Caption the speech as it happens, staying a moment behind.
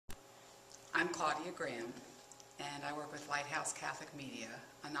I'm Claudia Graham, and I work with Lighthouse Catholic Media,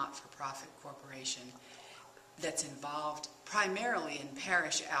 a not-for-profit corporation that's involved primarily in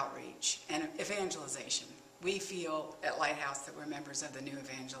parish outreach and evangelization. We feel at Lighthouse that we're members of the new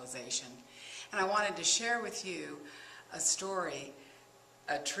evangelization. And I wanted to share with you a story,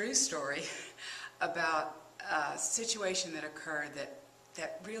 a true story, about a situation that occurred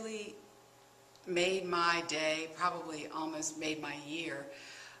that really made my day, probably almost made my year.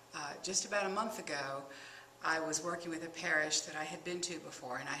 Just about a month ago, I was working with a parish that I had been to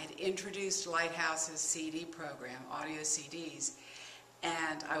before, and I had introduced Lighthouse's CD program, audio CDs,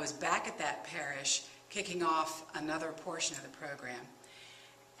 and I was back at that parish kicking off another portion of the program.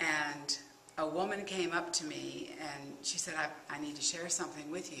 And a woman came up to me and she said, I need to share something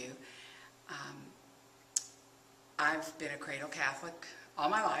with you. I've been a cradle Catholic all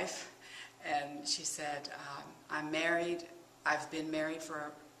my life, and she said, I'm married. I've been married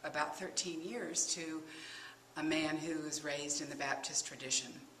for about 13 years to a man who was raised in the Baptist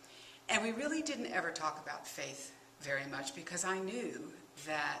tradition. And we really didn't ever talk about faith very much because I knew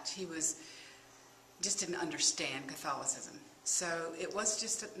that he just didn't understand Catholicism. So it was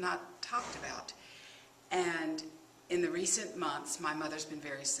just not talked about. And in the recent months, my mother's been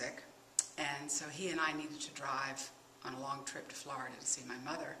very sick, and so he and I needed to drive on a long trip to Florida to see my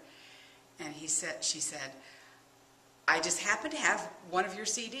mother. And she said, I just happened to have one of your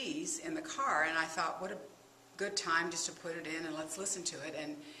CDs in the car, and I thought, what a good time just to put it in and let's listen to it.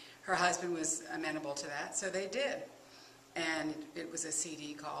 And her husband was amenable to that, so they did. And it was a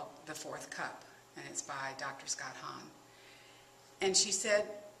CD called The Fourth Cup, and it's by Dr. Scott Hahn. And she said,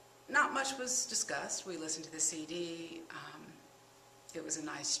 not much was discussed. We listened to the CD. It was a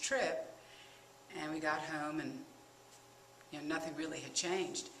nice trip, and we got home, and nothing really had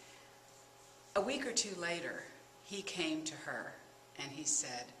changed. A week or two later, he came to her, and he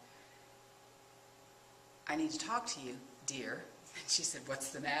said, I need to talk to you, dear. And she said,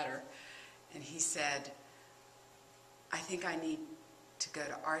 what's the matter? And he said, I think I need to go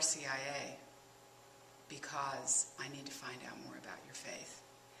to RCIA because I need to find out more about your faith.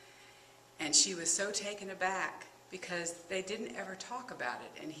 And she was so taken aback because they didn't ever talk about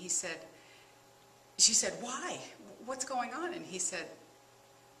it. And she said, why? What's going on? And he said,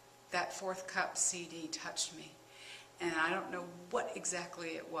 that Fourth Cup CD touched me. And I don't know what exactly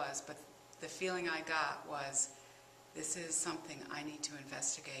it was, but the feeling I got was, this is something I need to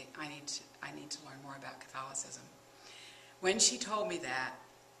investigate. I need to learn more about Catholicism. When she told me that,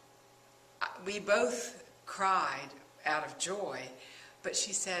 we both cried out of joy, but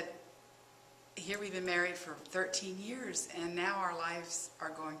she said, here we've been married for 13 years, and now our lives are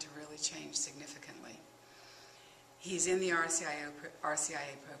going to really change significantly. He's in the RCIA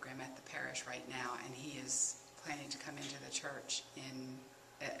program at the parish right now, and he is planning to come into the church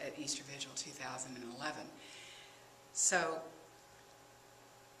at Easter Vigil 2011. So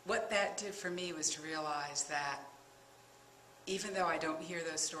what that did for me was to realize that even though I don't hear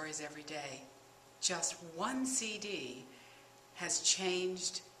those stories every day, just one CD has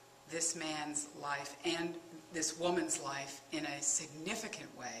changed this man's life and this woman's life in a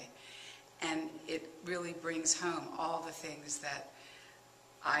significant way. And it really brings home all the things that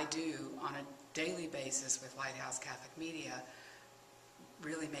I do on a daily basis with Lighthouse Catholic Media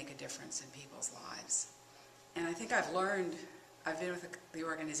really make a difference in people's lives. And I think I've been with the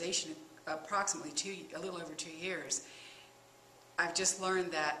organization approximately a little over 2 years. I've just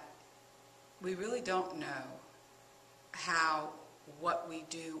learned that we really don't know how what we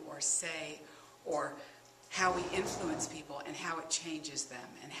do or say or how we influence people and how it changes them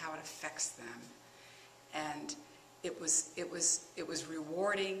and how it affects them. And it was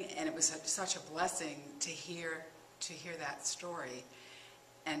rewarding, and it was such a blessing to hear that story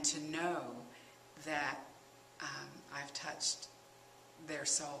and to know that I've touched their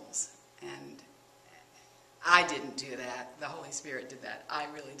souls. And I didn't do that. The Holy Spirit did that. I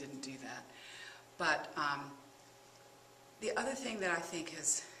really didn't do that. But the other thing that I think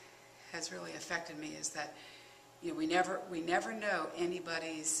has really affected me is that we never know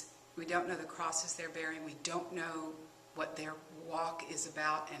anybody's. We don't know the crosses they're bearing. We don't know what their walk is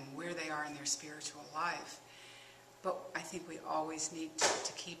about and where they are in their spiritual life. But I think we always need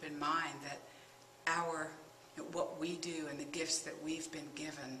to keep in mind that what we do and the gifts that we've been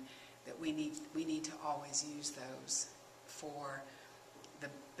given, that we need to always use those for the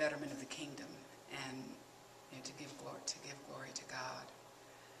betterment of the kingdom and to give glory to God.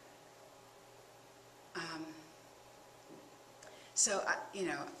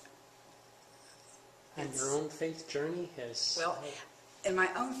 And your own faith journey has... Well, in my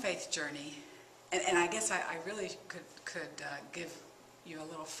own faith journey, and I guess I really could give you a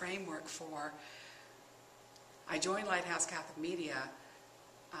little framework for, I joined Lighthouse Catholic Media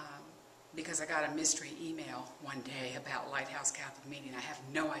because I got a mystery email one day about Lighthouse Catholic Media, and I have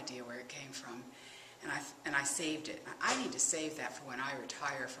no idea where it came from. And I saved it. I need to save that for when I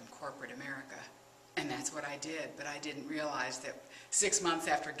retire from corporate America. And that's what I did, but I didn't realize that 6 months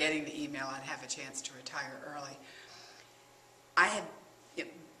after getting the email, I'd have a chance to retire early. I had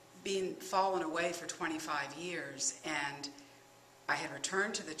been fallen away for 25 years, and I had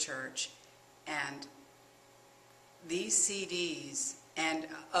returned to the church, and these CDs and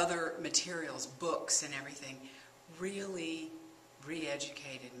other materials, books and everything, really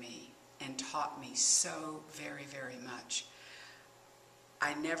re-educated me and taught me so very, very much.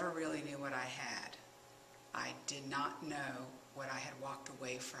 I never really knew what I had. I did not know what I had walked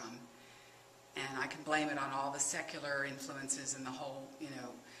away from. And I can blame it on all the secular influences and the whole,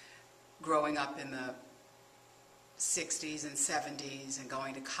 growing up in the 60s and 70s and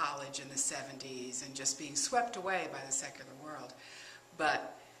going to college in the 70s and just being swept away by the secular world.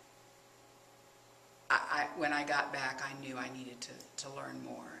 But when I got back, I knew I needed to learn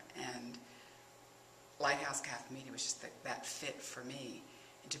more. And Lighthouse Catholic Media was just that fit for me,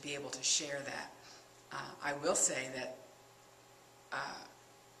 and to be able to share that. I will say that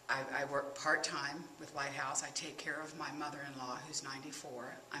I work part-time with Lighthouse. I take care of my mother-in-law, who's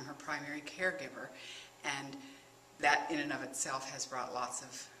 94. I'm her primary caregiver, and that in and of itself has brought lots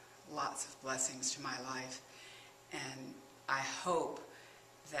of blessings to my life. And I hope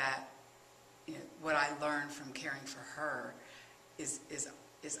that what I learned from caring for her is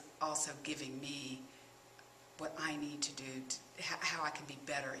also giving me what I need to do, how I can be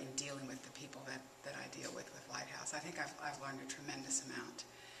better in dealing with the people that I deal with Lighthouse. I think I've learned a tremendous amount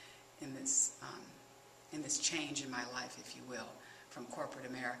in this change in my life, if you will, from corporate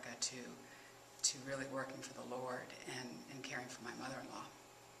America to really working for the Lord and caring for my mother-in-law.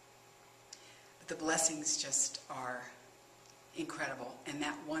 But the blessings just are incredible, and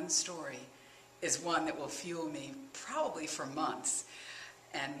that one story is one that will fuel me probably for months,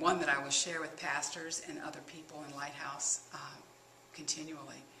 and one that I will share with pastors and other people in Lighthouse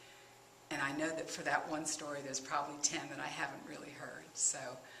continually. And I know that for that one story, there's probably 10 that I haven't really heard. So,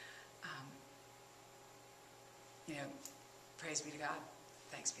 praise be to God.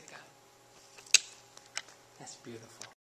 Thanks be to God. That's beautiful.